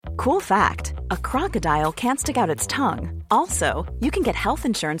Cool fact, a crocodile can't stick out its tongue. Also, you can get health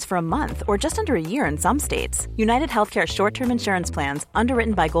insurance for a month or just under a year in some states. United Healthcare short-term insurance plans,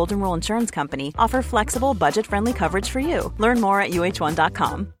 underwritten by Golden Rule Insurance Company, offer flexible, budget-friendly coverage for you. Learn more at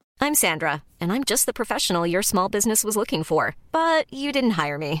UH1.com. I'm Sandra, and I'm just the professional your small business was looking for. But you didn't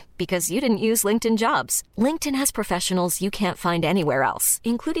hire me because you didn't use LinkedIn Jobs. LinkedIn has professionals you can't find anywhere else,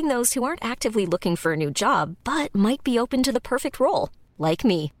 including those who aren't actively looking for a new job, but might be open to the perfect role, like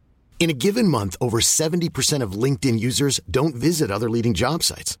me. In a given month, over 70% of LinkedIn users don't visit other leading job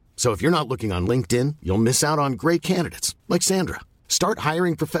sites. So if you're not looking on LinkedIn, you'll miss out on great candidates like Sandra. Start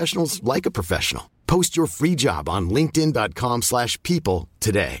hiring professionals like a professional. Post your free job on linkedin.com/people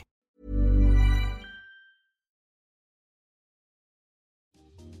today.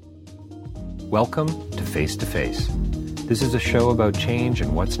 Welcome to Face to Face. This is a show about change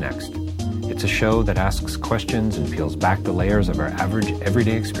and what's next. It's a show that asks questions and peels back the layers of our average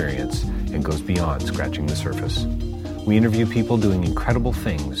everyday experience and goes beyond scratching the surface. We interview people doing incredible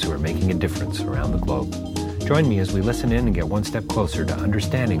things who are making a difference around the globe. Join me as we listen in and get one step closer to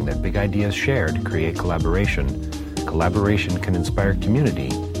understanding that big ideas shared create collaboration. Collaboration can inspire community,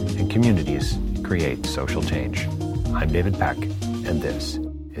 and communities create social change. I'm David Peck, and this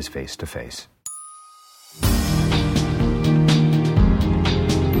is Face to Face.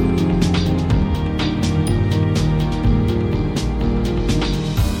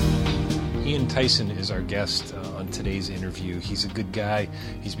 Ian Tyson is our guest on today's interview. He's a good guy.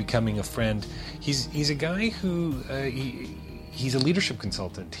 He's becoming a friend. He's a guy who he's a leadership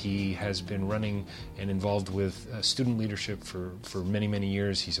consultant. He has been running and involved with student leadership for many, many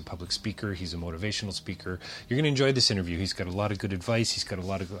years. He's a public speaker. He's a motivational speaker. You're going to enjoy this interview. He's got a lot of good advice. He's got a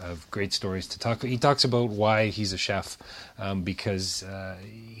lot of great stories to talk. He talks about why he's a chef because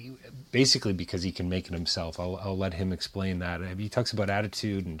he can make it himself. I'll let him explain that. He talks about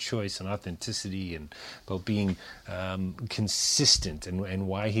attitude and choice and authenticity and about being consistent and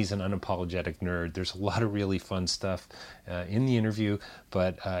why he's an unapologetic nerd. There's a lot of really fun stuff in the interview,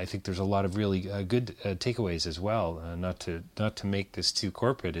 but I think there's a lot of really good takeaways as well. Not to make this too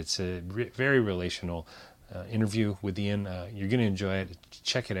corporate. It's a very relational interview with Ian. You're going to enjoy it.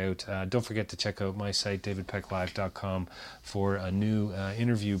 Check it out. Don't forget to check out my site, davidpecklive.com, for a new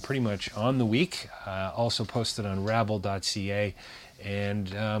interview pretty much on the week. Also posted on rabble.ca. And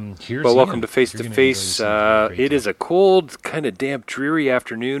here's Well, Ian. welcome to Face to Face. It is a cold, kind of damp, dreary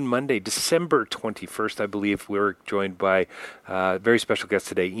afternoon, Monday, December 21st, I believe. We're joined by a very special guest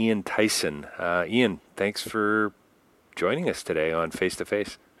today, Ian Tyson. Ian, thanks for joining us today on Face to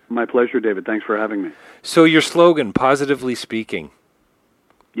Face. My pleasure, David. Thanks for having me. So your slogan, positively speaking.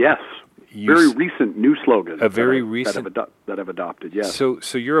 Yes. Very recent new slogan. A very recent that I've adopted. Yes.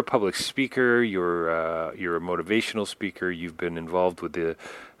 So you're a public speaker. You're a motivational speaker. You've been involved with the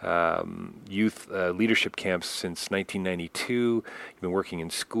youth leadership camps since 1992. You've been working in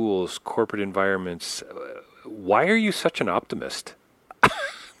schools, corporate environments. Why are you such an optimist?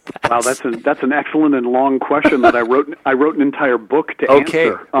 Wow, that's an excellent and long question that I wrote an entire book to answer.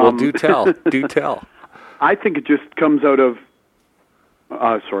 Okay, well, do tell. Do tell. I think it just comes out of.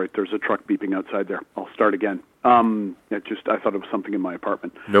 Sorry, there's a truck beeping outside there. I'll start again. I thought it was something in my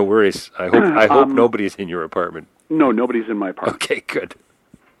apartment. No worries. I hope nobody's in your apartment. No, nobody's in my apartment. Okay, good.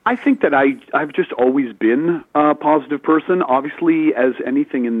 I think that I've just always been a positive person. Obviously, as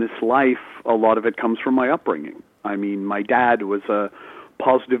anything in this life, a lot of it comes from my upbringing. I mean, my dad was a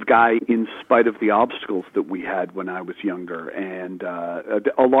positive guy in spite of the obstacles that we had when I was younger, and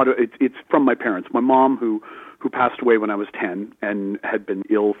a lot of it's from my parents. My mom, who passed away when I was 10 and had been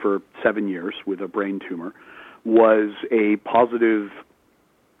ill for 7 years with a brain tumor, was a positive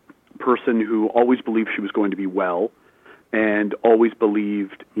person who always believed she was going to be well and always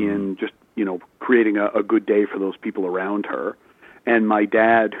believed in just, creating a good day for those people around her. And my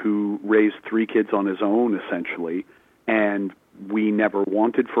dad, who raised 3 kids on his own, essentially, and we never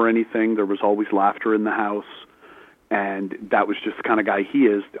wanted for anything. There was always laughter in the house, and that was just the kind of guy he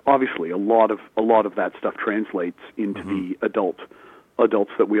is. Obviously, a lot of that stuff translates into the adults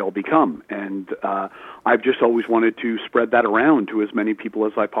that we all become. And I've just always wanted to spread that around to as many people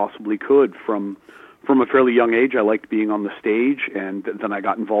as I possibly could. From a fairly young age, I liked being on the stage, and then I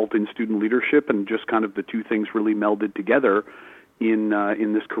got involved in student leadership, and just kind of the two things really melded together in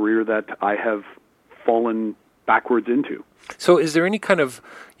this career that I have fallen backwards into. So is there any kind of,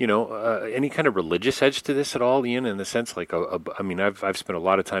 any kind of religious edge to this at all, Ian, in the sense like, I mean, I've spent a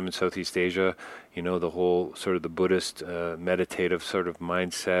lot of time in Southeast Asia, the whole sort of the Buddhist meditative sort of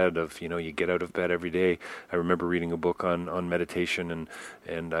mindset of, you get out of bed every day. I remember reading a book on meditation,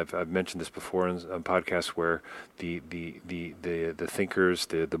 and I've mentioned this before on podcasts where the thinkers,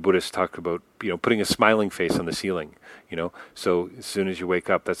 the Buddhists talk about, putting a smiling face on the ceiling, so as soon as you wake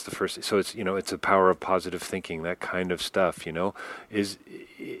up, that's the first, so it's, it's a power of positive thinking, that kind of stuff,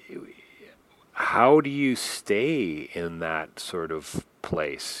 how do you stay in that sort of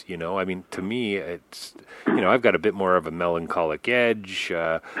place? I mean, to me, it's, I've got a bit more of a melancholic edge,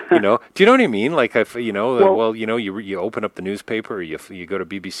 do you know what I mean? Like, if, you open up the newspaper, or you go to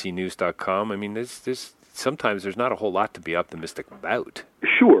bbcnews.com. I mean, there's sometimes there's not a whole lot to be optimistic about.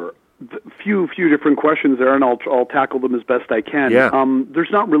 Sure. Few different questions there, and I'll tackle them as best I can. Yeah.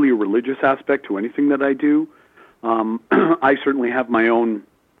 There's not really a religious aspect to anything that I do. I certainly have my own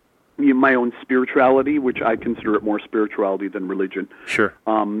spirituality, which I consider it more spirituality than religion. Sure.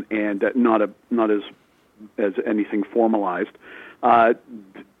 And not as anything formalized.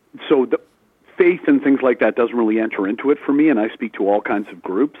 So the faith and things like that doesn't really enter into it for me, and I speak to all kinds of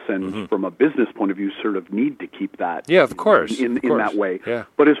groups, and from a business point of view, sort of need to keep that. Yeah, of course. In that way. Yeah.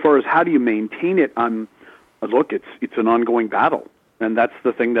 But as far as how do you maintain it, look, it's an ongoing battle, and that's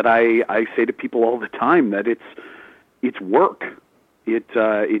the thing that I say to people all the time, that it's work.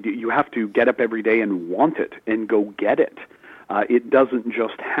 You have to get up every day and want it and go get it. It doesn't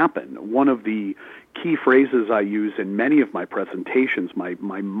just happen. One of the key phrases I use in many of my presentations, my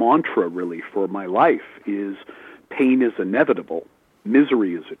mantra really for my life, is pain is inevitable,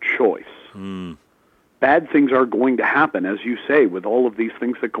 misery is a choice. Bad things are going to happen, as you say, with all of these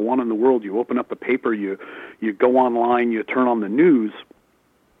things that go on in the world. You open up a paper, you go online, you turn on the news.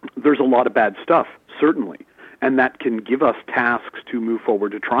 There's a lot of bad stuff, certainly. And that can give us tasks to move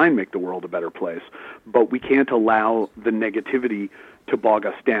forward to try and make the world a better place. But we can't allow the negativity to bog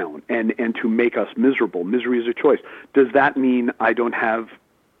us down and to make us miserable. Misery is a choice. Does that mean I don't have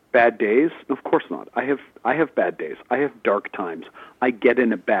bad days? Of course not. I have bad days. I have dark times. I get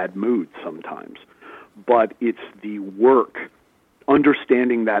in a bad mood sometimes. But it's the work,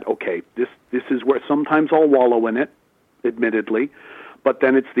 understanding that, okay, this is where sometimes I'll wallow in it, admittedly, but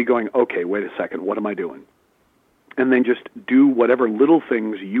then it's the going, okay, wait a second, what am I doing? And then just do whatever little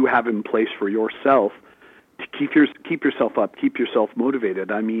things you have in place for yourself to keep yourself up, keep yourself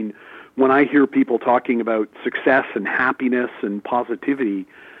motivated. I mean, when I hear people talking about success and happiness and positivity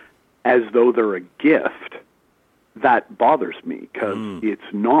as though they're a gift, that bothers me, because it's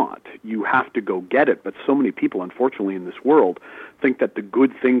not. You have to go get it. But so many people, unfortunately, in this world think that the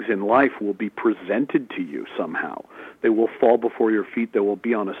good things in life will be presented to you somehow. They will fall before your feet. They will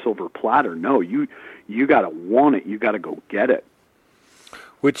be on a silver platter. No, you got to want it. You got to go get it.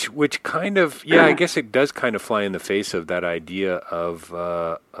 Which kind of, yeah, I guess it does kind of fly in the face of that idea of,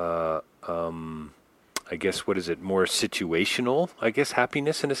 I guess, what is it, more situational, I guess,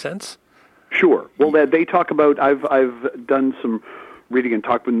 happiness in a sense? Sure. Well, they talk about, I've done some reading and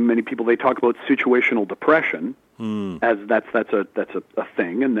talked with many people. They talk about situational depression as that's a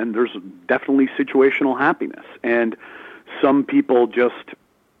thing, and then there's definitely situational happiness. And some people just,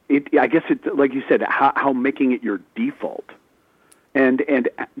 I guess it, like you said, how making it your default. And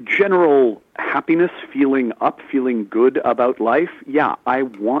general happiness, feeling up, feeling good about life, yeah, I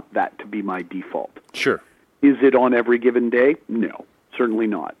want that to be my default. Sure. Is it on every given day? No, certainly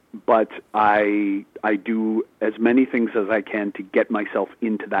not. But I do as many things as I can to get myself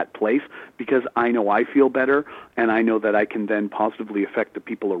into that place, because I know I feel better, and I know that I can then positively affect the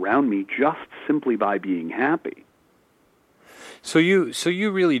people around me just simply by being happy. So you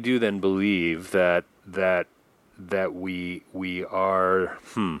really do then believe that we are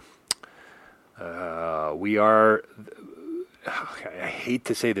I hate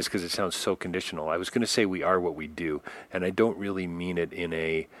to say this because it sounds so conditional. I was going to say we are what we do, and I don't really mean it in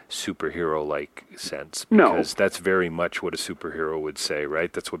a superhero-like sense, because that's very much what a superhero would say,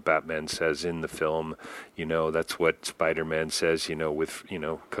 right? That's what Batman says in the film. That's what Spider-Man says. With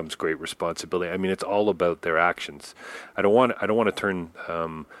comes great responsibility. I mean, it's all about their actions. I don't want to turn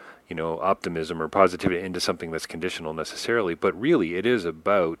optimism or positivity into something that's conditional necessarily, but really it is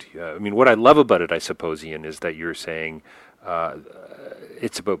about, what I love about it, I suppose, Ian, is that you're saying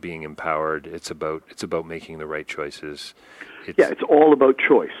it's about being empowered. It's about making the right choices. It's all about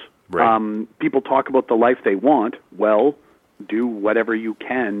choice. Right. People talk about the life they want. Well, do whatever you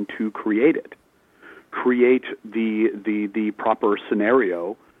can to create it. Create the proper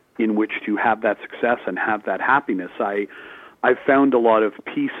scenario in which to have that success and have that happiness. I've found a lot of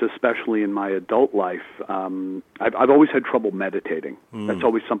peace, especially in my adult life. I've always had trouble meditating. That's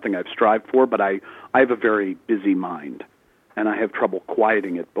always something I've strived for, but I have a very busy mind, and I have trouble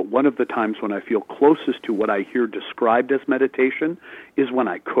quieting it. But one of the times when I feel closest to what I hear described as meditation is when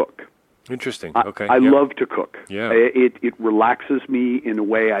I cook. Interesting. Okay. I love to cook. Yeah. It relaxes me in a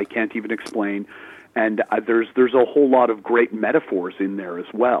way I can't even explain, and there's a whole lot of great metaphors in there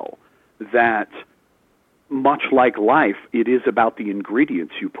as well that, much like life, it is about the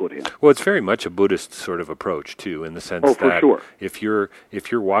ingredients you put in. Well, it's very much a Buddhist sort of approach too, in the sense for that sure. if you're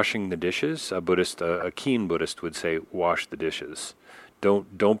washing the dishes, a keen Buddhist would say, wash the dishes.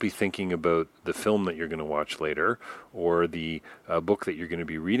 Don't be thinking about the film that you're going to watch later or the book that you're going to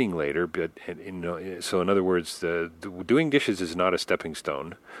be reading later. But so in other words, doing dishes is not a stepping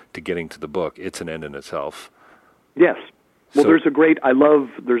stone to getting to the book. It's an end in itself. Yes. Well, So- there's a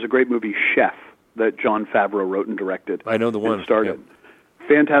great movie, Chef, that Jon Favreau wrote and directed. I know the one. And started. Yep.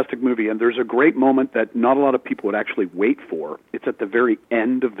 Fantastic movie, and there's a great moment that not a lot of people would actually wait for. It's at the very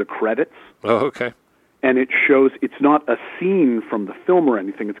end of the credits, Oh, okay. and it shows, it's not a scene from the film or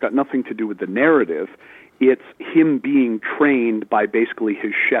anything. It's got nothing to do with the narrative. It's him being trained by basically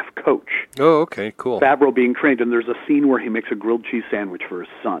his chef coach. Oh, okay. Cool. Favreau being trained, and there's a scene where he makes a grilled cheese sandwich for his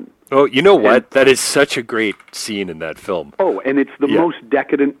son. Oh, you know what? That is such a great scene in that film. Oh, and it's the Yeah. most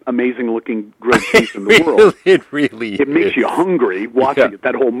decadent, amazing-looking grilled cheese in the world. It really It makes is. you hungry watching Yeah. it.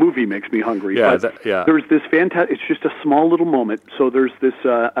 That whole movie makes me hungry. Yeah, But yeah. there's this fantastic. It's just a small little moment. So there's this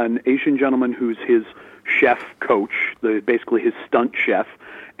an Asian gentleman who's his chef coach, basically his stunt chef,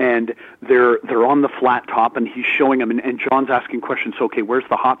 and they're on the flat top, and he's showing him, and John's asking questions. So, okay, where's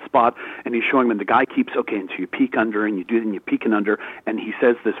the hot spot? And he's showing him, and the guy keeps, okay, and so you peek under, and you do it, and you peek in under, and he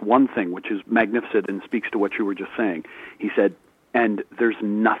says this one thing, which is magnificent and speaks to what you were just saying. He said, and there's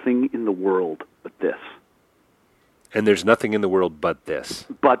nothing in the world but this. And there's nothing in the world but this.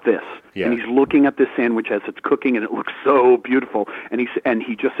 But this. Yeah. And he's looking at this sandwich as it's cooking, and it looks so beautiful. And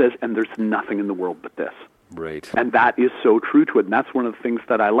he just says, and there's nothing in the world but this. Right. And that is so true to it. And that's one of the things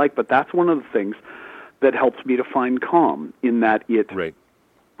that I like. But that's one of the things that helps me to find calm, in that Right.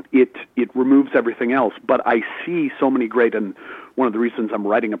 it removes everything else. But I see so many great, and one of the reasons I'm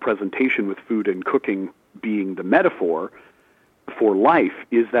writing a presentation with food and cooking being the metaphor for life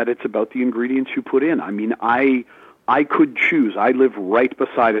is that it's about the ingredients you put in. I mean, I could choose. I live right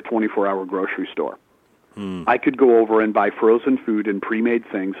beside a 24-hour grocery store. I could go over and buy frozen food and pre-made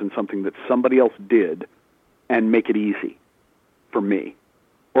things and something that somebody else did and make it easy for me.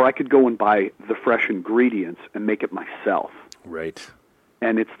 Or I could go and buy the fresh ingredients and make it myself. Right.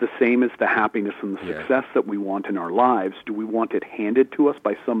 And it's the same as the happiness and the Yeah. success that we want in our lives. Do we want it handed to us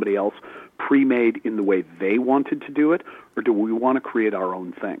by somebody else, pre-made in the way they wanted to do it, or do we want to create our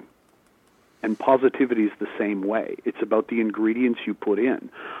own thing? And positivity is the same way. It's about the ingredients you put in.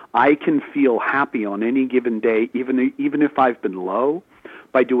 I can feel happy on any given day, even if I've been low,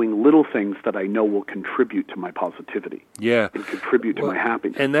 by doing little things that I know will contribute to my positivity. Yeah. And contribute to my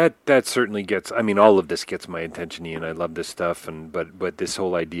happiness. And that certainly gets, I mean, all of this gets my attention, Ian. I love this stuff, but this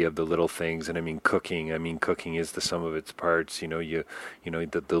whole idea of the little things, and I mean cooking is the sum of its parts. The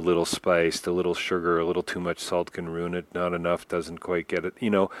little spice, the little sugar, a little too much salt can ruin it, not enough doesn't quite get it.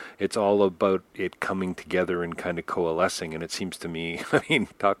 It's all about it coming together and kind of coalescing, and it seems to me, I mean,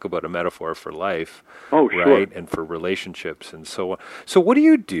 talk about a metaphor for life. Oh, sure. Right? And for relationships and so on. So what do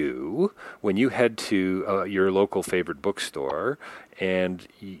you do when you head to your local favorite bookstore, and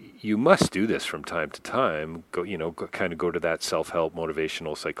you must do this from time to time, go to that self-help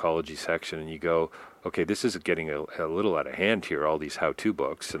motivational psychology section, and you go, okay, this is getting a little out of hand here, all these how-to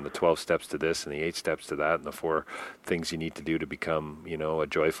books and the 12 steps to this and the 8 steps to that and the 4 things you need to do to become, a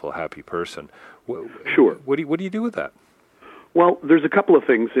joyful, happy person. Sure. What do you do with that? Well, there's a couple of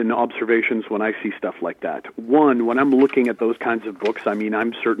things in observations when I see stuff like that. One, when I'm looking at those kinds of books, I mean,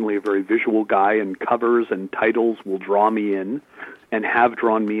 I'm certainly a very visual guy, and covers and titles will draw me in, and have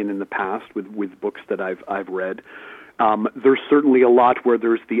drawn me in the past with books that I've read. There's certainly a lot where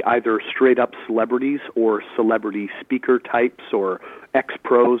there's the either straight-up celebrities or celebrity speaker types or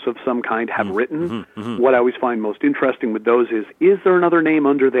ex-pros of some kind have written. What I always find most interesting with those is there another name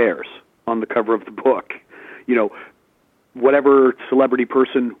under theirs on the cover of the book? Whatever celebrity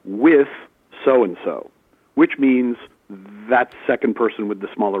person with so-and-so, which means that second person with the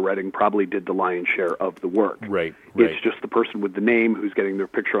smaller writing probably did the lion's share of the work. Right. It's just the person with the name who's getting their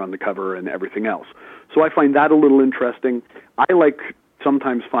picture on the cover and everything else. So I find that a little interesting. I like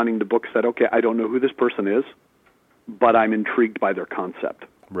sometimes finding the books that, okay, I don't know who this person is, but I'm intrigued by their concept.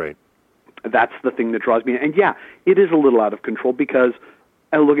 Right. That's the thing that draws me in. And yeah, it is a little out of control because,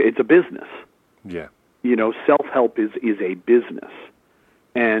 it's a business. Yeah. self-help is a business.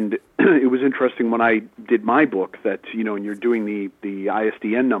 And it was interesting when I did my book that, and you're doing the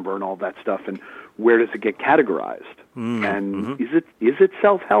ISDN number and all that stuff, and where does it get categorized? And is it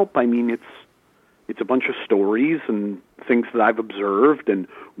self-help? I mean, it's a bunch of stories and things that I've observed, and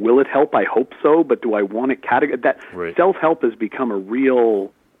will it help? I hope so, but do I want it categorized? That Right. Self-help has become a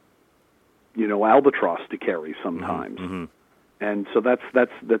real, albatross to carry sometimes. And so that's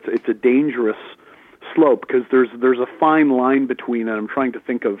it's a dangerous slope, because there's a fine line between, and I'm trying to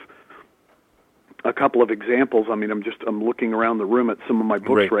think of a couple of examples. I mean, I'm looking around the room at some of my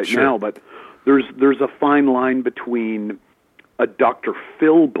books right sure. now, but there's a fine line between a Dr.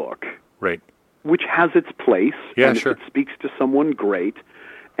 Phil book, Right. which has its place, Yeah, and sure. if it speaks to someone, great,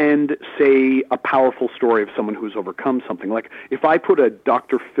 and say a powerful story of someone who's overcome something. Like if I put a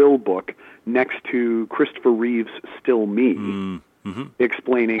Dr. Phil book next to Christopher Reeve's Still Me,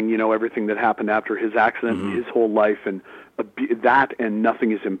 explaining, everything that happened after his accident and his whole life, and that and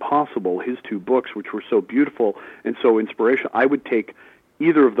Nothing is Impossible, his two books, which were so beautiful and so inspirational, I would take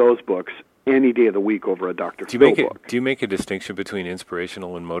either of those books any day of the week over a Dr. Phil book. Do you make a distinction between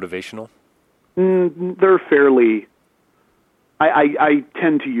inspirational and motivational? They're fairly... I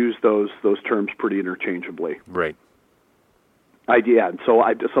tend to use those terms pretty interchangeably. Right. And so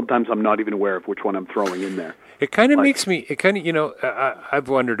sometimes I'm not even aware of which one I'm throwing in there. It kind of makes me, I've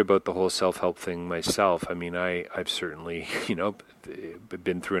wondered about the whole self-help thing myself. I mean, I've certainly,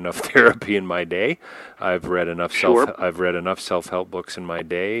 been through enough therapy in my day. I've read enough self-help books in my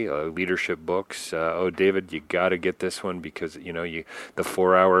day, leadership books. David, you got to get this one because, the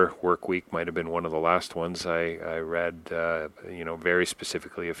 4-Hour Work Week might have been one of the last ones I read, very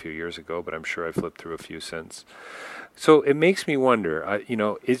specifically a few years ago, but I'm sure I flipped through a few since. So it makes me wonder,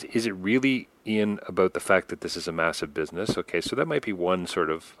 is it really, Ian, about the fact that this is a massive business? Okay, so that might be one sort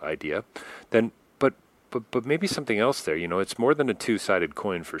of idea. Then, but maybe something else there. It's more than a two-sided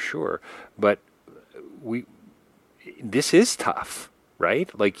coin for sure. But this is tough, right?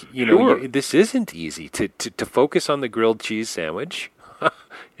 Like, Sure. this isn't easy to focus on the grilled cheese sandwich.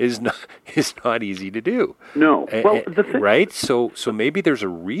 is not easy to do. No. Well, the thing, right? So maybe there's a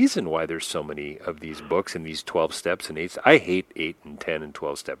reason why there's so many of these books and these 12 steps and 8. I hate 8 and 10 and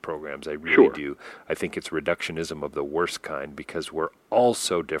 12 step programs. I really do. I think it's reductionism of the worst kind because we're all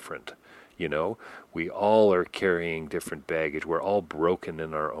so different. We all are carrying different baggage. We're all broken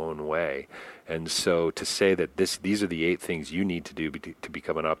in our own way. And so to say that these are the 8 things you need to do to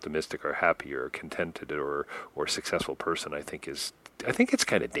become an optimistic or happy or contented or successful person, I think it's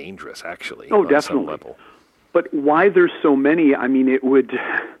kind of dangerous, actually. Oh, on definitely. some level. But why there's so many, I mean, it's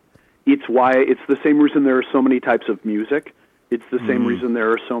the same reason there are so many types of music. It's the same reason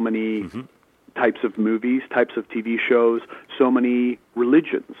there are so many types of movies, types of TV shows, so many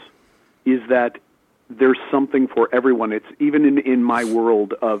religions, is that there's something for everyone. It's even in my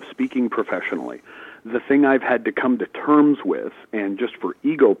world of speaking professionally. The thing I've had to come to terms with, and just for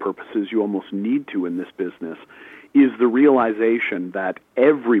ego purposes you almost need to in this business, is the realization that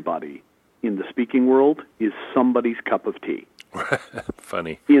everybody in the speaking world is somebody's cup of tea.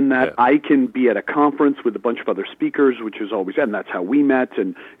 Funny. In that I can be at a conference with a bunch of other speakers, which is always, and that's how we met,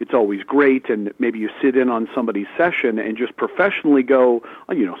 and it's always great, and maybe you sit in on somebody's session and just professionally go,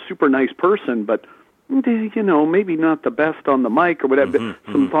 super nice person, but, maybe not the best on the mic or whatever,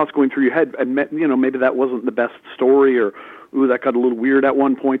 some thoughts going through your head, and, maybe that wasn't the best story, or, ooh, that got a little weird at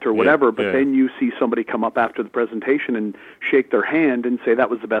one point or whatever, but then you see somebody come up after the presentation and shake their hand and say, that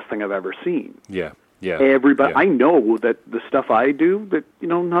was the best thing I've ever seen. Yeah. Yeah. Everybody, I know that the stuff I do, that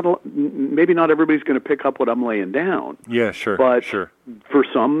maybe not everybody's going to pick up what I'm laying down. Yeah, sure. But sure. For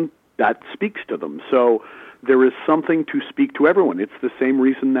some, that speaks to them. So there is something to speak to everyone. It's the same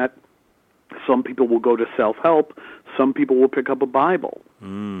reason that some people will go to self-help. Some people will pick up a Bible.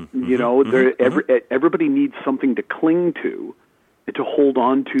 Everybody needs something to cling to hold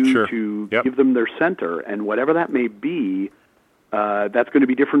on to, to give them their center, and whatever that may be. That's going to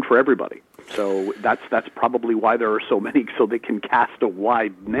be different for everybody. So that's probably why there are so many, so they can cast a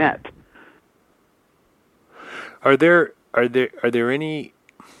wide net. Are there any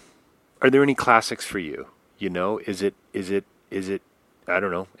classics for you? Is it I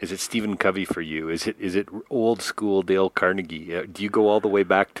don't know. Is it Stephen Covey for you? Is it old school Dale Carnegie? Do you go all the way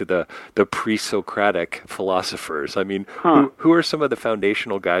back to the pre-Socratic philosophers? I mean, who are some of the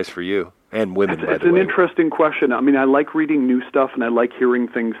foundational guys for you? And women, by the way. It's an interesting question. I mean, I like reading new stuff, and I like hearing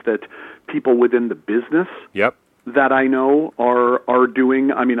things that people within the business that I know are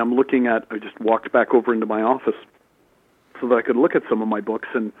doing. I mean, I just walked back over into my office so that I could look at some of my books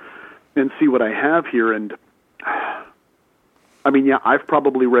and see what I have here. And I mean, yeah, I've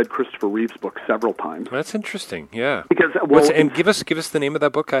probably read Christopher Reeve's book several times. That's interesting. Yeah. Because and give us the name of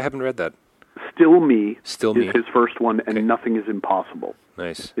that book. I haven't read that. Still Me Still is Me. his first one, and Okay. Nothing is Impossible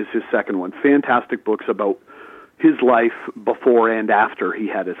Nice. is his second one. Fantastic books about his life before and after he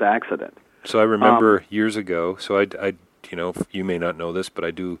had his accident. So I remember years ago. So I you may not know this, but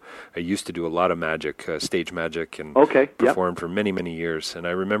I used to do a lot of magic, stage magic, and Okay, yep. performed for many, many years. And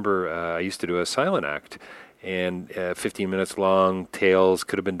I remember I used to do a silent act, and 15 minutes long, tales,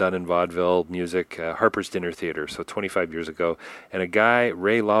 could have been done in vaudeville, music, Harper's Dinner Theater, so 25 years ago. And a guy,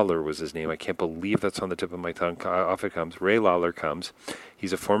 Ray Lawler was his name. I can't believe that's on the tip of my tongue. Off it comes. Ray Lawler comes.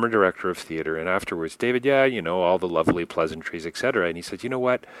 He's a former director of theater. And afterwards, David, all the lovely pleasantries, etc. And he said, you know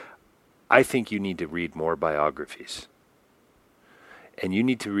what? I think you need to read more biographies. And you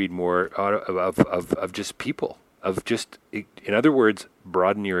need to read more of just people, in other words,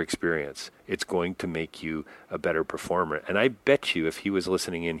 broaden your experience. It's going to make you a better performer. And I bet you if he was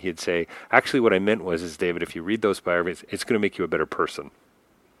listening in, he'd say, actually what I meant is David, if you read those biographies, it's going to make you a better person.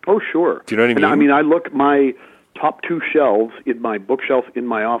 Oh, sure. Do you know what I mean? And I mean, I look, my top two shelves in my bookshelf in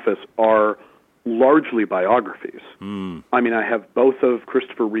my office are largely biographies. I mean, I have both of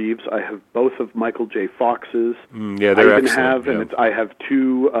Christopher Reeve's, I have both of Michael J. Fox's. Yeah, they're I even excellent. have, and I have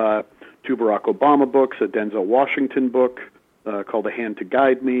two Barack Obama books, a Denzel Washington book called A Hand to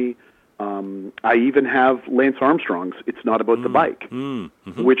Guide Me. I even have Lance Armstrong's It's Not About the Bike,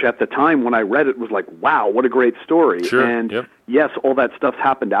 which at the time when I read it was like, wow, what a great story. Sure, And yep. yes, all that stuff's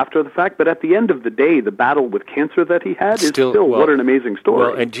happened after the fact, but at the end of the day, the battle with cancer that he had is Still- still well- what an amazing story.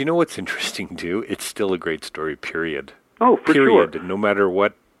 Well, and do you know what's interesting, too? It's still a great story, period. Oh, for period. sure. No matter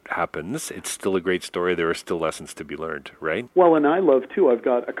what happens, it's still a great story. There are still lessons to be learned, right? Well, and I love, too, I've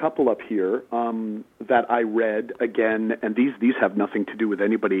got a couple up here that I read again, and these have nothing to do with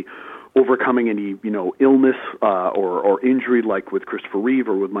anybody overcoming any, illness or injury like with Christopher Reeve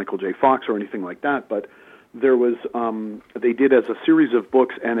or with Michael J. Fox or anything like that, but there was, they did as a series of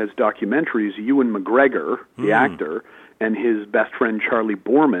books and as documentaries, Ewan McGregor, the actor, and his best friend Charlie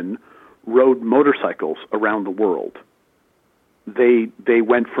Borman rode motorcycles around the world. They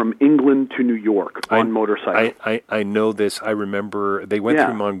went from England to New York on motorcycles. I know this. I remember they went Yeah.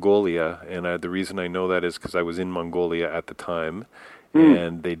 through Mongolia, and the reason I know that is because I was in Mongolia at the time,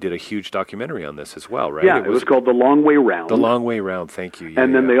 and they did a huge documentary on this as well, right? Yeah, it was called The Long Way Round. The Long Way Round. Thank you. Yeah,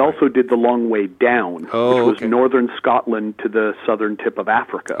 And then they right. also did The Long Way Down, which was okay. northern Scotland to the southern tip of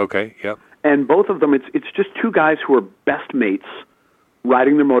Africa. Okay. Yep. And both of them, it's just two guys who are best mates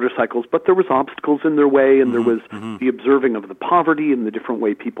riding their motorcycles, but there was obstacles in their way, and there was the observing of the poverty and the different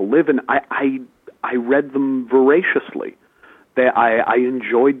way people live. And I read them voraciously. I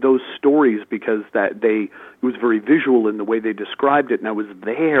enjoyed those stories because it was very visual in the way they described it, and I was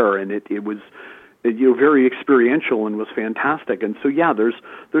there, and it was very experiential and was fantastic. And so yeah, there's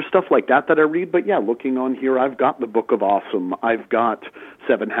stuff like that I read. But yeah, looking on here, I've got the Book of Awesome. I've got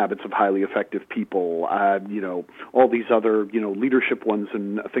 7 Habits of Highly Effective People. All these other leadership ones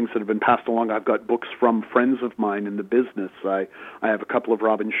and things that have been passed along. I've got books from friends of mine in the business. I have a couple of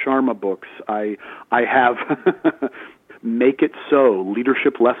Robin Sharma books. I have Make It So,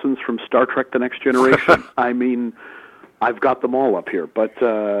 Leadership Lessons from Star Trek: The Next Generation. I mean, I've got them all up here, but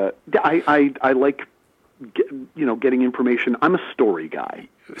I like getting information. I'm a story guy.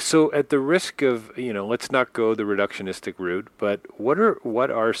 So, at the risk of let's not go the reductionistic route, but what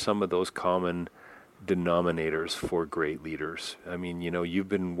are some of those common denominators for great leaders? I mean, you've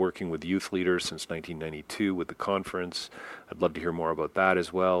been working with youth leaders since 1992 with the conference. I'd love to hear more about that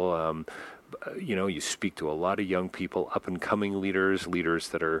as well. You speak to a lot of young people, up and coming leaders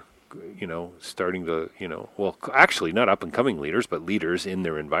that are starting to, actually not up and coming leaders, but leaders in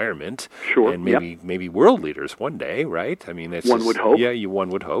their environment. Sure. And maybe world leaders one day, right? I mean, One would hope. Yeah, one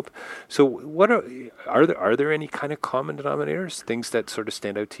would hope. So what are there any kind of common denominators, things that sort of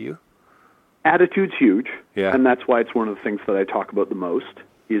stand out to you? Attitude's huge. Yeah. And that's why it's one of the things that I talk about the most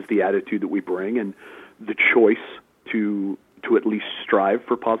is the attitude that we bring and the choice to at least strive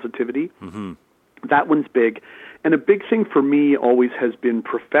for positivity. Mm-hmm. That one's big. And a big thing for me always has been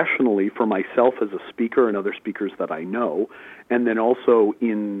professionally for myself as a speaker and other speakers that I know, and then also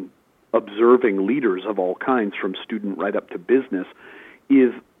in observing leaders of all kinds, from student right up to business,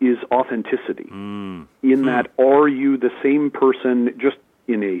 is authenticity. In that, are you the same person, just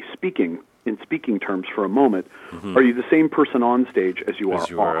in speaking terms for a moment, are you the same person on stage as you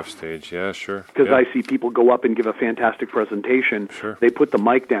are off stage? Yeah, sure. Because yeah. I see people go up and give a fantastic presentation. Sure. They put the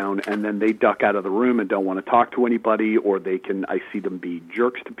mic down and then they duck out of the room and don't want to talk to anybody, or I see them be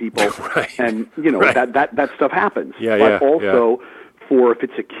jerks to people. Right. And Right. that stuff happens. Yeah, but yeah, also for if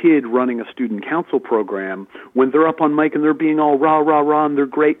it's a kid running a student council program, when they're up on mic and they're being all rah, rah, rah, and they're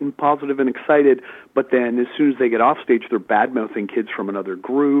great and positive and excited, but then as soon as they get off stage, they're bad-mouthing kids from another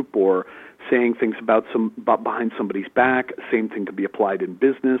group or saying things about behind somebody's back. Same thing could be applied in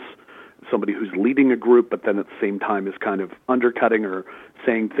business. Somebody who's leading a group, but then at the same time is kind of undercutting or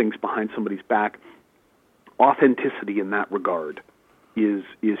saying things behind somebody's back. Authenticity in that regard is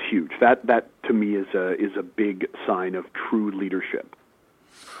huge. That to me is a big sign of true leadership,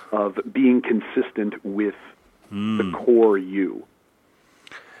 of being consistent with the core you.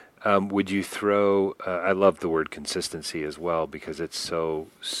 Would you throw? I love the word consistency as well because it's so.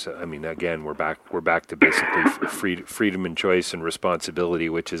 I mean, again, we're back to basically freedom and choice and responsibility,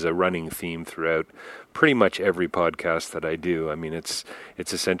 which is a running theme throughout pretty much every podcast that I do. I mean, it's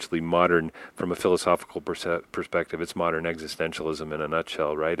essentially modern from a philosophical perspective. It's modern existentialism in a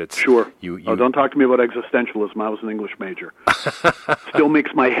nutshell, right? It's sure. You don't talk to me about existentialism. I was an English major. Still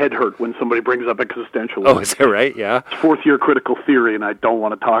makes my head hurt when somebody brings up existentialism. Oh, is that right? Yeah. It's fourth-year critical theory, and I don't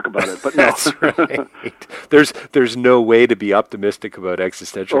want to talk about it. But no. That's right. There's no way to be optimistic about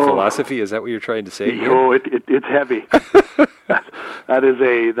existential philosophy. Is that what you're trying to say? Oh, it's heavy. That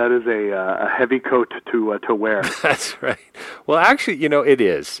is a heavy coat to wear. That's right. Well, actually, it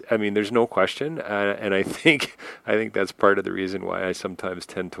is. I mean, there's no question, and I think that's part of the reason why I sometimes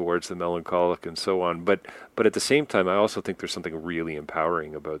tend towards the melancholic and so on. But at the same time, I also think there's something really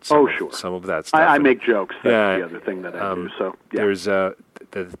empowering about some of that stuff. I make jokes. That's the other thing that I do. So yeah.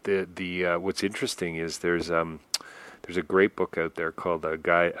 There's the what's interesting is there's a great book out there called I'm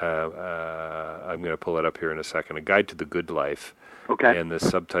going to pull it up here in a second. A Guide to the Good Life. Okay. And the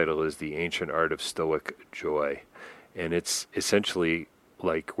subtitle is The Ancient Art of Stoic Joy. And it's essentially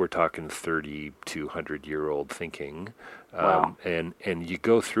like we're talking 3,200-year-old thinking. Wow. And you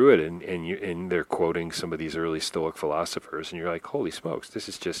go through it and they're quoting some of these early Stoic philosophers and you're like, holy smokes,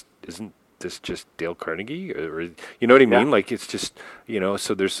 isn't this just Dale Carnegie? Or you know what I mean? Yeah. Like it's just,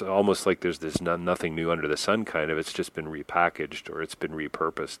 so there's almost like there's this nothing new under the sun kind of. It's just been repackaged or it's been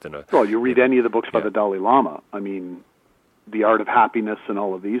repurposed. Well, you read any of the books by the Dalai Lama. I mean, The Art of Happiness and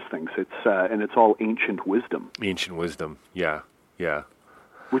all of these things. And it's all ancient wisdom. Ancient wisdom, yeah.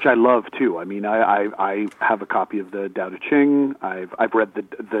 Which I love too. I mean, I have a copy of the Tao Te Ching. I've read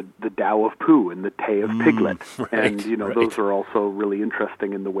the Tao of Pooh and the Tale of Piglet, right, and those are also really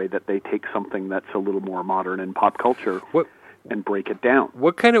interesting in the way that they take something that's a little more modern in pop culture and break it down.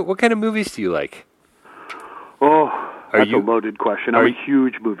 What kind of movies do you like? Oh, that's a loaded question. I'm a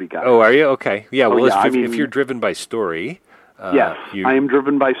huge movie guy. Oh, are you? Okay, yeah. Well, if you're driven by story. Yes, I am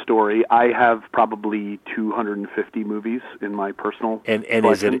driven by story. I have probably 250 movies in my personal and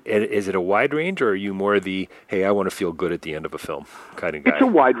collection. Is it a wide range, or are you more the, hey, I want to feel good at the end of a film kind of guy? It's a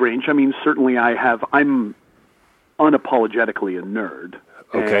wide range. I mean, certainly I'm unapologetically a nerd.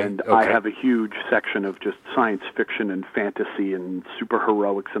 Okay. And I have a huge section of just science fiction and fantasy and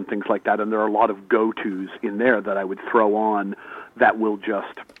superheroics and things like that. And there are a lot of go-tos in there that I would throw on that will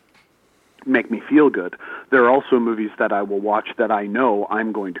just make me feel good. There are also movies that I will watch that I know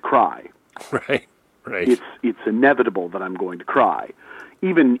I'm going to cry. Right. It's inevitable that I'm going to cry.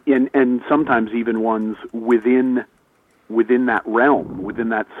 And sometimes even ones within that realm, within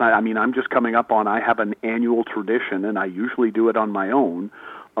that side. I mean, I'm just coming up on, I have an annual tradition, and I usually do it on my own,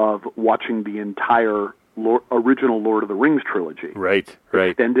 of watching the entire original Lord of the Rings trilogy. Right.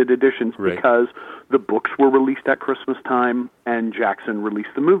 Extended editions, because the books were released at Christmas time, and Jackson released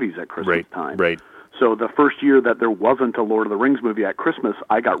the movies at Christmas time. Right. So the first year that there wasn't a Lord of the Rings movie at Christmas,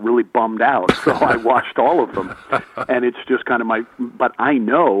 I got really bummed out, so I watched all of them. And it's just kind of but I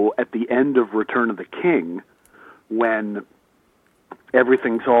know at the end of Return of the King, when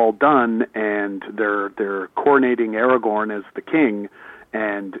everything's all done and they're coronating Aragorn as the king,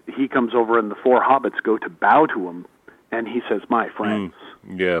 and he comes over and the four hobbits go to bow to him, and he says, "My friends,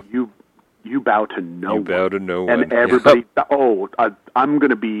 you bow to no one." You bow to no one. And everybody, I'm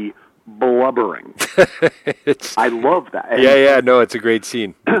going to be blubbering. I love that. And, no, it's a great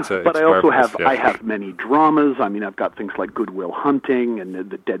scene. But I also have many dramas. I mean, I've got things like Good Will Hunting and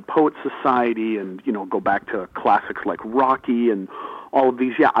the Dead Poets Society, and go back to classics like Rocky and all of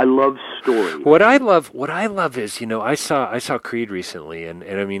these. Yeah, I love story. What I love is, I saw Creed recently, and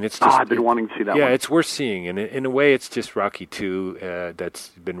I mean, it's just. I've been wanting to see that one. Yeah, it's worth seeing, and in a way, it's just Rocky 2 that's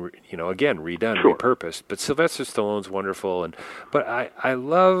been, again, redone, repurposed. But Sylvester Stallone's wonderful, but I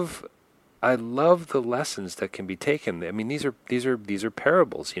love the lessons that can be taken. I mean, these are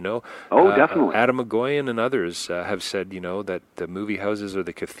parables, Oh, definitely. Adam Egoyan and others have said, that the movie houses are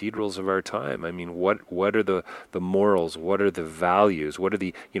the cathedrals of our time. I mean, what are the morals? What are the values? What are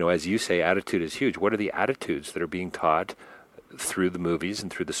the, as you say, attitude is huge. What are the attitudes that are being taught through the movies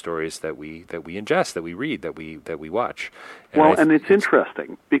and through the stories that we ingest, that we read, that we watch. And it's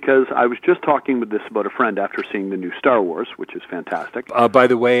interesting because I was just talking with this about a friend after seeing the new Star Wars, which is fantastic. By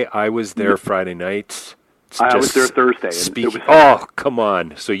the way, I was there Friday night. I was there Thursday. Come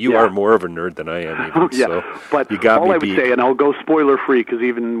on! So you are more of a nerd than I am. Even, yeah, so but you got all me I would beat. say, and I'll go spoiler-free because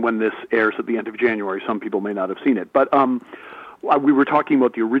even when this airs at the end of January, some people may not have seen it. But we were talking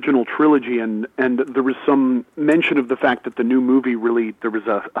about the original trilogy, and there was some mention of the fact that the new movie there was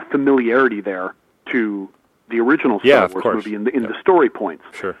a familiarity there to the original Star Wars movie in the story points.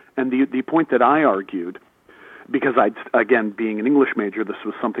 Sure. And the point that I argued, because again, being an English major, this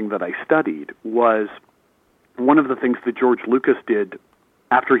was something that I studied, was one of the things that George Lucas did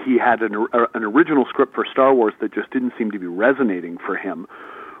after he had an original script for Star Wars that just didn't seem to be resonating for him,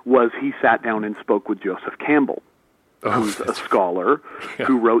 was he sat down and spoke with Joseph Campbell, who's a scholar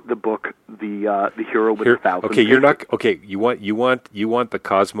who wrote the book The Hero with 1,000 Okay, you're not okay. You want the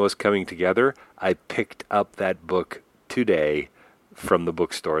cosmos coming together. I picked up that book today from the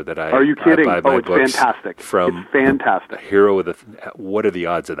bookstore that I. Are you kidding? I buy my it's books fantastic. From it's fantastic. Hero with what are the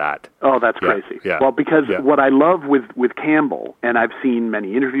odds of that? Oh, that's crazy. Yeah. Well, because what I love with Campbell, and I've seen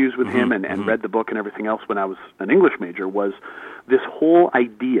many interviews with him and read the book and everything else when I was an English major, was this whole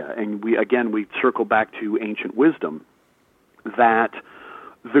idea, and we circle back to ancient wisdom, that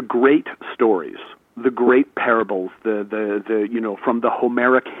the great stories, the great parables, the from the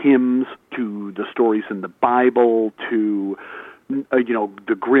Homeric hymns to the stories in the Bible to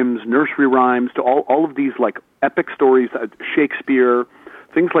the Grimm's nursery rhymes to all of these like epic stories, Shakespeare,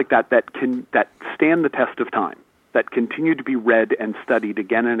 things like that stand the test of time, that continue to be read and studied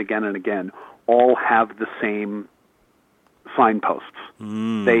again and again and again, all have the same signposts.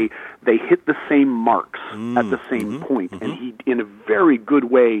 They hit the same marks at the same point, and he, in a very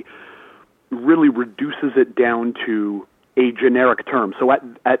good way, really reduces it down to a generic term. So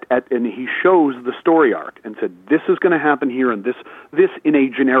and he shows the story arc and said, this is going to happen here, and this in a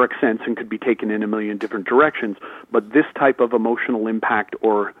generic sense, and could be taken in a million different directions, but this type of emotional impact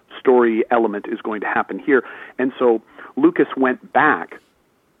or story element is going to happen here. And so Lucas went back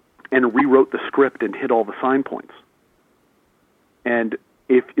and rewrote the script and hit all the sign points. And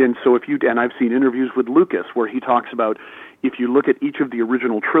I've seen interviews with Lucas where he talks about, if you look at each of the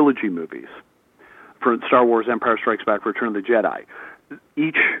original trilogy movies, for Star Wars, Empire Strikes Back, Return of the Jedi,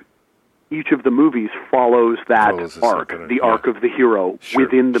 each of the movies follows that arc, arc of the hero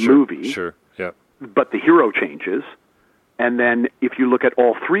within the movie. Sure, yeah. But the hero changes, and then if you look at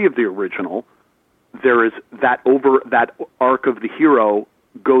all three of the original, there is that arc of the hero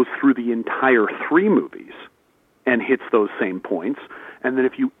goes through the entire three movies and hits those same points. And then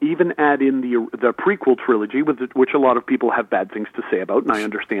if you even add in the prequel trilogy, which a lot of people have bad things to say about, and I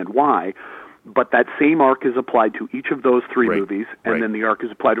understand why, but that same arc is applied to each of those three movies, and then the arc is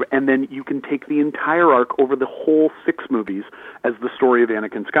applied to, and then you can take the entire arc over the whole 6 movies as the story of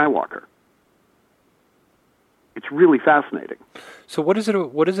Anakin Skywalker. It's really fascinating. So what is it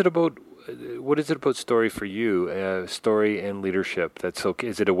about story for you? Story and leadership. That's okay.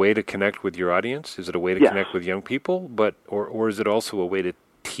 Is it a way to connect with your audience? Is it a way to connect with young people? Or is it also a way to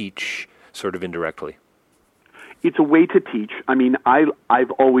teach, sort of indirectly? It's a way to teach. I mean,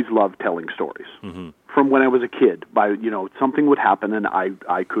 I've always loved telling stories. From when I was a kid. Something would happen and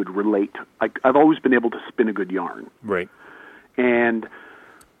I could relate. I've always been able to spin a good yarn. Right. And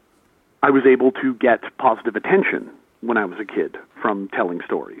I was able to get positive attention when I was a kid from telling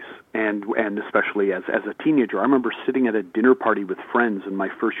stories, and especially as a teenager. I remember sitting at a dinner party with friends in my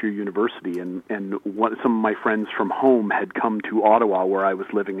first year university, and some of my friends from home had come to Ottawa where I was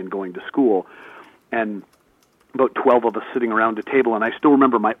living and going to school, and about 12 of us sitting around a table, and I still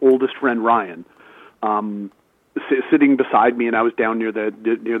remember my oldest friend, Ryan, sitting beside me, and I was down near the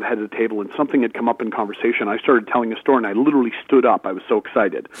head of the table, and something had come up in conversation. I started telling a story, and I literally stood up. I was so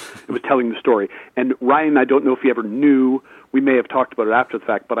excited. I was telling the story. And Ryan, I don't know if he ever knew, we may have talked about it after the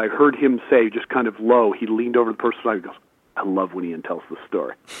fact, but I heard him say, just kind of low, he leaned over the person and goes, "I love when Ian tells the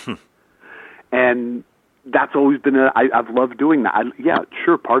story." And that's always been I've loved doing that.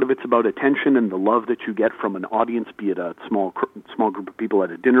 Sure, part of it's about attention and the love that you get from an audience, be it a small group of people at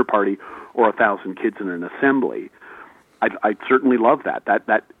a dinner party or 1,000 kids in an assembly. I certainly love that.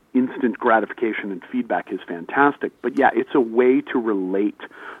 That instant gratification and feedback is fantastic. But it's a way to relate,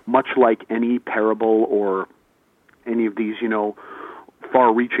 much like any parable or any of these,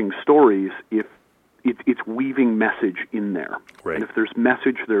 far-reaching stories. If it's weaving message in there, right. And if there's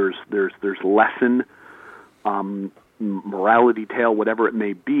message, there's lesson. Morality tale, whatever it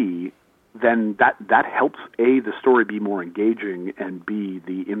may be, then that helps A, the story be more engaging, and B,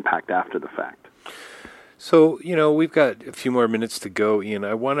 the impact after the fact. So, we've got a few more minutes to go, Ian.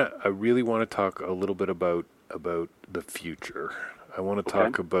 I really want to talk a little bit about the future. I want to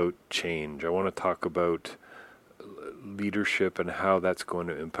talk about change. I want to talk about leadership and how that's going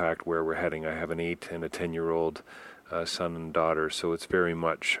to impact where we're heading. I have an 8 and a 10-year-old son and daughter, so it's very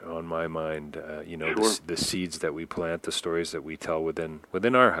much on my mind. The seeds that we plant, the stories that we tell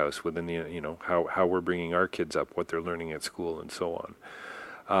within our house, within the how we're bringing our kids up, what they're learning at school, and so on.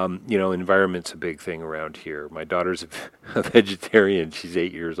 Environment's a big thing around here. My daughter's a vegetarian. She's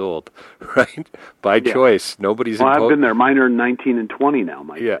 8 years old, right? By choice. Nobody's I've been there. Mine are 19 and 20 now,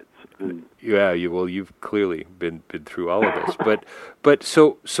 my kids. And You've clearly been through all of this. But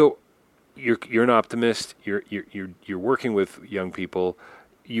so you're an optimist. You're working with young people.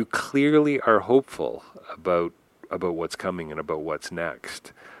 You clearly are hopeful about what's coming and about what's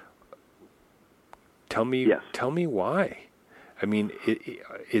next. Tell me why. I mean,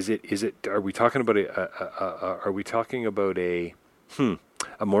 is it? Are we talking about a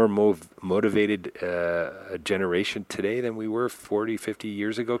more motivated generation today than we were 40, 50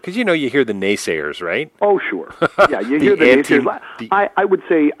 years ago? Because you hear the naysayers, right? Oh, sure. Yeah, you hear the naysayers. I would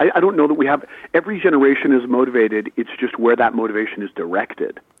say I don't know that we have every generation is motivated. It's just where that motivation is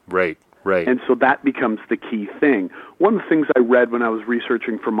directed. Right. Right. And so that becomes the key thing. One of the things I read when I was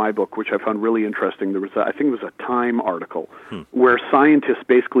researching for my book, which I found really interesting, there was I think it was a Time article where scientists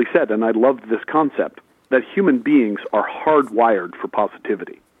basically said, and I loved this concept, that human beings are hardwired for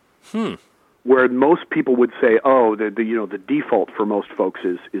positivity. Where most people would say, the default for most folks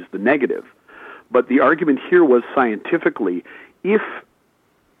is the negative. But the argument here was scientifically, if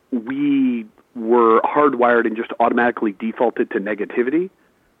we were hardwired and just automatically defaulted to negativity,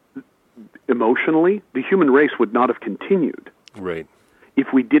 emotionally, the human race would not have continued. Right.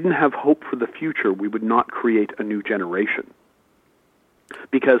 If we didn't have hope for the future, we would not create a new generation.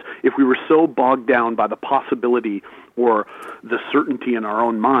 Because if we were so bogged down by the possibility or the certainty in our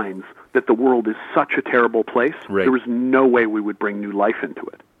own minds that the world is such a terrible place, there was no way we would bring new life into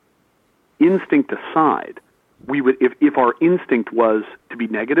it. Instinct aside, we would, if our instinct was to be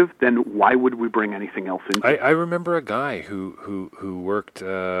negative, then why would we bring anything else into it? I remember a guy who worked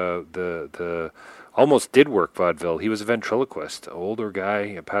almost did work vaudeville. He was a ventriloquist, an older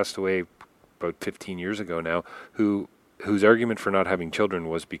guy, passed away about 15 years ago now, whose argument for not having children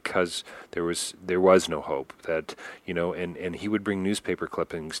was because there was no hope, that and he would bring newspaper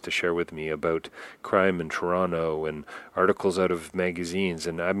clippings to share with me about crime in Toronto and articles out of magazines,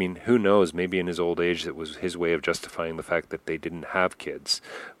 and I mean, who knows, maybe in his old age that was his way of justifying the fact that they didn't have kids.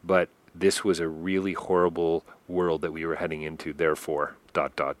 But this was a really horrible world that we were heading into, therefore ...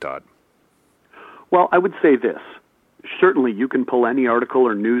 Well, I would say this. Certainly, you can pull any article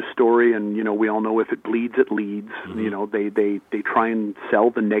or news story, and we all know if it bleeds, it leads. They try and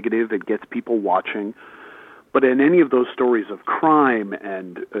sell the negative; it gets people watching. But in any of those stories of crime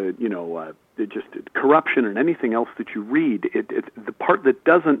and just corruption and anything else that you read, the part that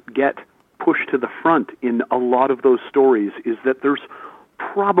doesn't get pushed to the front in a lot of those stories is that there's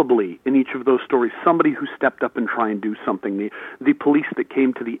probably in each of those stories somebody who stepped up and tried and do something. The police that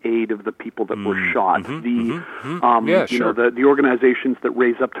came to the aid of the people that were shot. The organizations that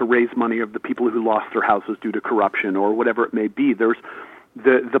raise money of the people who lost their houses due to corruption or whatever it may be. There's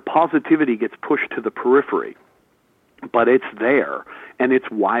the positivity gets pushed to the periphery, but it's there, and it's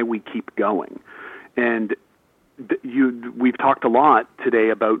why we keep going. And we've talked a lot today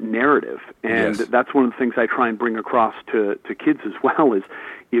about narrative, and that's one of the things I try and bring across to kids as well, is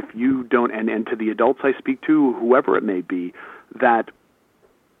if you don't, and to the adults I speak to, whoever it may be, that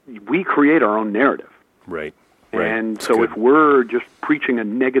we create our own narrative. Right. And so if we're just preaching a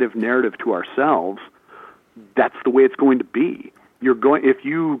negative narrative to ourselves, that's the way it's going to be. If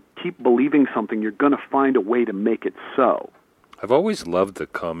you keep believing something, you're going to find a way to make it so. I've always loved the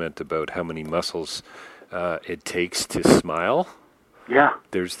comment about how many muscles it takes to smile. Yeah.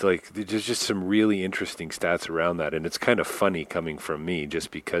 There's just some really interesting stats around that, and it's kind of funny coming from me,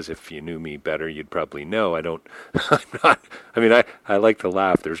 just because if you knew me better, you'd probably know I like to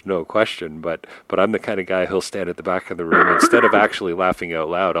laugh, there's no question, but I'm the kind of guy who'll stand at the back of the room, instead of actually laughing out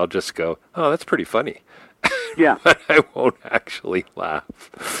loud, I'll just go, oh, that's pretty funny. Yeah. But I won't actually laugh.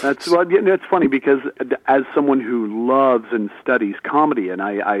 It's funny because as someone who loves and studies comedy, and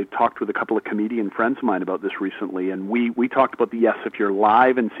I talked with a couple of comedian friends of mine about this recently, and we talked about if you're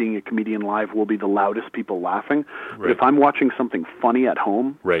live and seeing a comedian live, we'll be the loudest people laughing. Right. But if I'm watching something funny at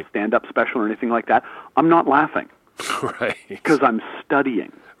home, stand-up special or anything like that, I'm not laughing. Right. Because I'm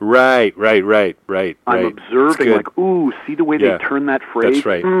studying. Right. I'm observing, ooh, see the way they turn that phrase? That's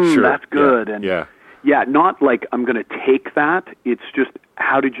right. Sure. That's good. Yeah. Yeah, not like I'm going to take that. It's just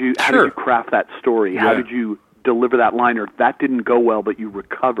how did you craft that story? Yeah. How did you deliver that line, or that didn't go well, but you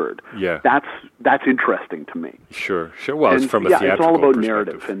recovered? Yeah. That's interesting to me. Sure. Well, it's from a theatrical it's all about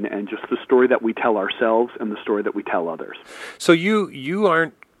perspective. narrative and just the story that we tell ourselves and the story that we tell others. So you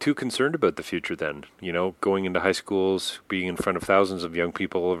aren't too concerned about the future then, going into high schools, being in front of thousands of young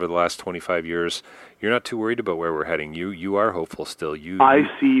people over the last 25 years. You're not too worried about where we're heading. You are hopeful still. I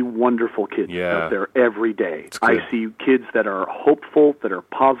see wonderful kids out there every day. I see kids that are hopeful, that are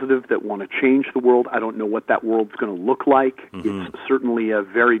positive, that want to change the world. I don't know what that world's going to look like. Mm-hmm. It's certainly a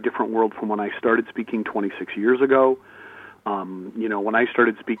very different world from when I started speaking 26 years ago. When I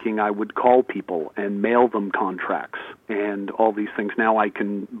started speaking, I would call people and mail them contracts and all these things. Now I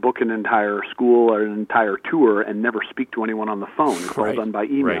can book an entire school or an entire tour and never speak to anyone on the phone. It's all done by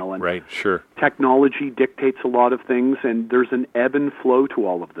email. Right, sure. Technology dictates a lot of things, and there's an ebb and flow to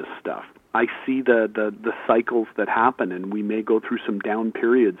all of this stuff. I see the cycles that happen, and we may go through some down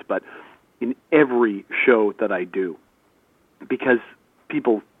periods, but in every show that I do, because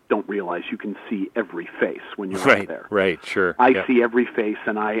people don't realize you can see every face when you're out there. Right, sure. I see every face,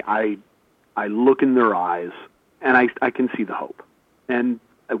 and I look in their eyes, and I can see the hope. And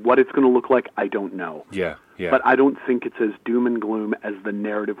what it's going to look like, I don't know. Yeah. But I don't think it's as doom and gloom as the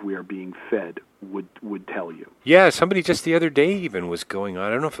narrative we are being fed would tell you. Yeah, somebody just the other day even was going on,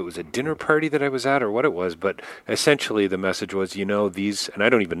 I don't know if it was a dinner party that I was at or what it was, but essentially the message was, these, and I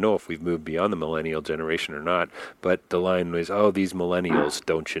don't even know if we've moved beyond the millennial generation or not, but the line was, these millennials,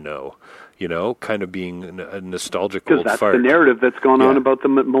 don't you know? Kind of being a nostalgic old fart. Because that's the narrative that's gone on about the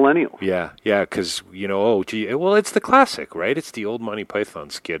millennials. Yeah, because, it's the classic, right? It's the old Monty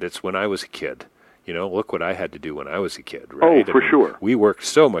Python skit. It's when I was a kid. Look what I had to do when I was a kid, right? Oh, for sure. We worked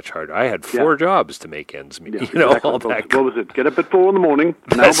so much harder. I had 4 jobs to make ends meet. Exactly. All that. What was it? Get up at 4 a.m,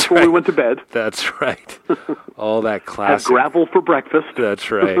 now before we went to bed. That's right. All that classic. Had gravel for breakfast.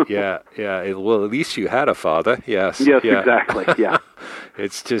 That's right. Yeah. Well, at least you had a father. Yes. Yes, exactly. Yeah.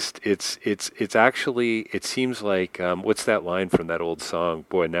 It's just, it's actually, it seems like, what's that line from that old song?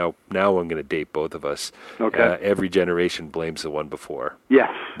 Boy, now I'm going to date both of us. Okay. Every generation blames the one before. Yes.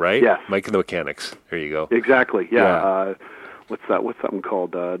 Right? Yes. Mike and the Mechanics. There you go. Exactly. Yeah. What's that one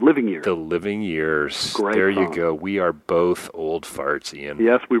called? Living Years. The Living Years. Great there song. You go. We are both old farts, Ian.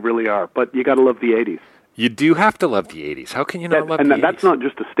 Yes, we really are. But you got to love the 80s. You do have to love the 80s. How can you not love the 80s? And that's not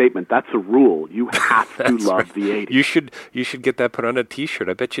just a statement. That's a rule. You have to love the 80s. You should get that put on a T-shirt.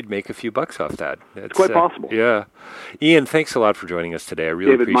 I bet you'd make a few bucks off that. It's quite possible. Yeah. Ian, thanks a lot for joining us today. I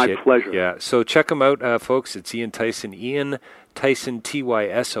really appreciate it. David, my pleasure. Yeah. So check him out, folks. It's Ian Tyson. Ian Tyson,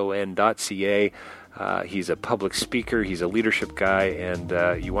 TYSON.ca. He's a public speaker. He's a leadership guy,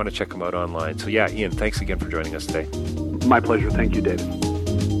 and you want to check him out online. So, yeah, Ian, thanks again for joining us today. My pleasure. Thank you, David.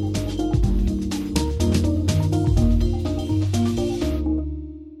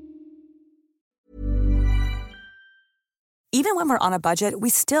 Even when we're on a budget, we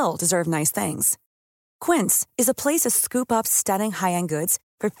still deserve nice things. Quince is a place to scoop up stunning high-end goods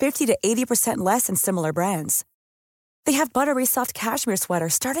for 50 to 80% less than similar brands. They have buttery soft cashmere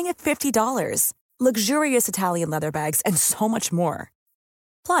sweaters starting at $50, luxurious Italian leather bags, and so much more.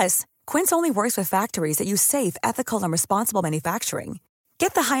 Plus, Quince only works with factories that use safe, ethical, and responsible manufacturing.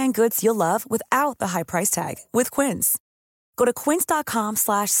 Get the high-end goods you'll love without the high price tag with Quince. Go to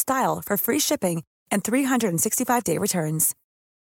quince.com/style for free shipping and 365-day returns.